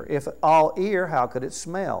hear? If all ear, how could it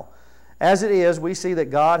smell? As it is, we see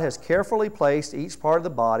that God has carefully placed each part of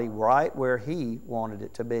the body right where He wanted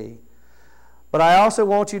it to be. But I also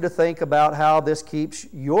want you to think about how this keeps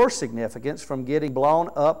your significance from getting blown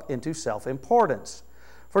up into self-importance.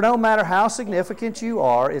 For no matter how significant you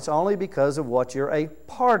are, it's only because of what you're a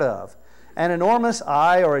part of. An enormous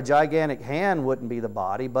eye or a gigantic hand wouldn't be the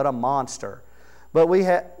body, but a monster. But we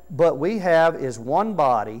have is one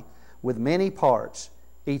body with many parts,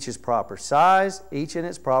 each is proper size, each in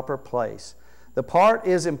its proper place. The part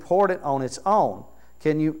is important on its own.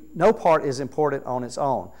 No part is important on its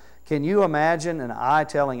own. Can you imagine an eye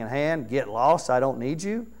telling a hand, get lost, I don't need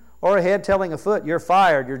you? Or a head telling a foot, you're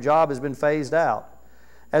fired, your job has been phased out?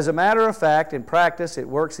 As a matter of fact, in practice, it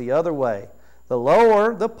works the other way. The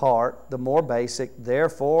lower the part, the more basic,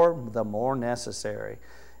 therefore the more necessary.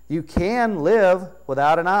 You can live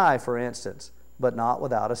without an eye, for instance, but not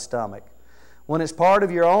without a stomach. When it's part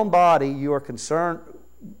of your own body you are concerned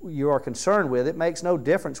with, it makes no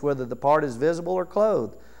difference whether the part is visible or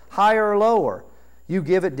clothed, higher or lower. You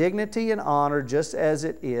give it dignity and honor just as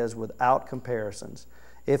it is without comparisons.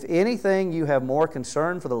 If anything, you have more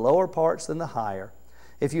concern for the lower parts than the higher.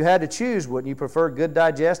 If you had to choose, wouldn't you prefer good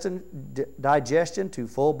digestion to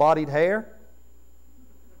full-bodied hair?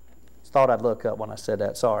 Thought I'd look up when I said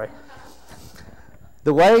that, sorry.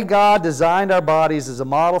 The way God designed our bodies is a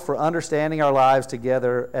model for understanding our lives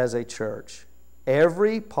together as a church.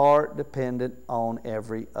 Every part dependent on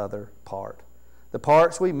every other part. The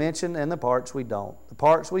parts we mention and the parts we don't. The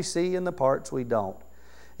parts we see and the parts we don't.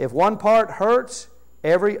 If one part hurts,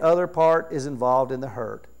 every other part is involved in the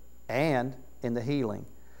hurt and in the healing.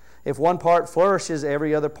 If one part flourishes,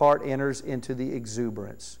 every other part enters into the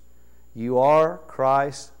exuberance. You are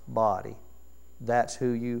Christ's body. That's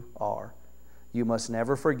who you are. You must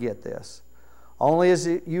never forget this. Only as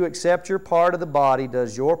you accept your part of the body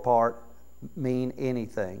does your part mean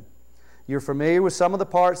anything. You're familiar with some of the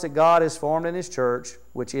parts that God has formed in His church,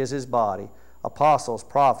 which is His body. Apostles,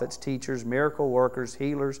 prophets, teachers, miracle workers,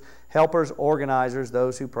 healers, helpers, organizers,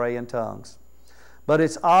 those who pray in tongues. But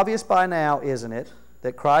it's obvious by now, isn't it,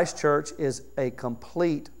 that Christ's church is a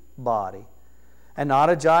complete body and not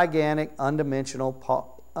a gigantic, undimensional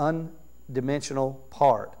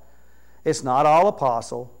part. It's not all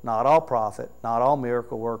apostle, not all prophet, not all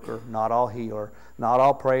miracle worker, not all healer, not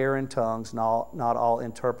all prayer in tongues, not all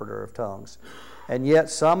interpreter of tongues. And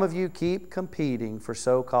yet some of you keep competing for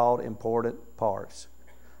so-called important parts.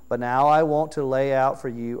 But now I want to lay out for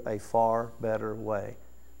you a far better way.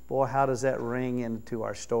 Boy, how does that ring into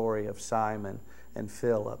our story of Simon and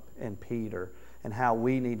Philip and Peter and how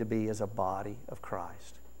we need to be as a body of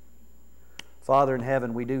Christ. Father in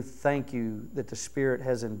heaven, we do thank You that the Spirit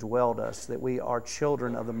has indwelled us, that we are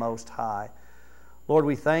children of the Most High. Lord,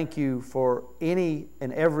 we thank You for any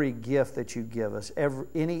and every gift that You give us,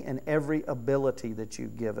 any and every ability that You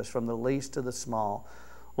give us, from the least to the small.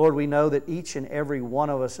 Lord, we know that each and every one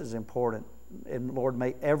of us is important, and Lord,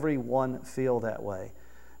 may everyone feel that way.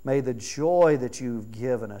 May the joy that You've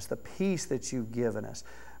given us, the peace that You've given us,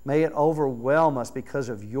 may it overwhelm us because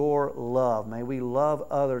of Your love. May we love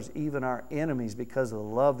others, even our enemies, because of the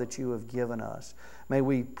love that You have given us. May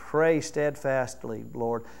we pray steadfastly,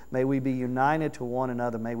 Lord. May we be united to one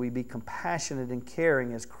another. May we be compassionate and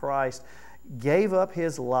caring as Christ gave up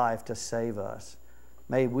His life to save us.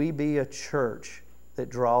 May we be a church that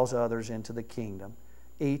draws others into the kingdom,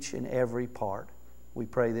 each and every part. We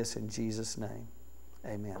pray this in Jesus' name.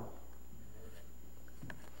 Amen.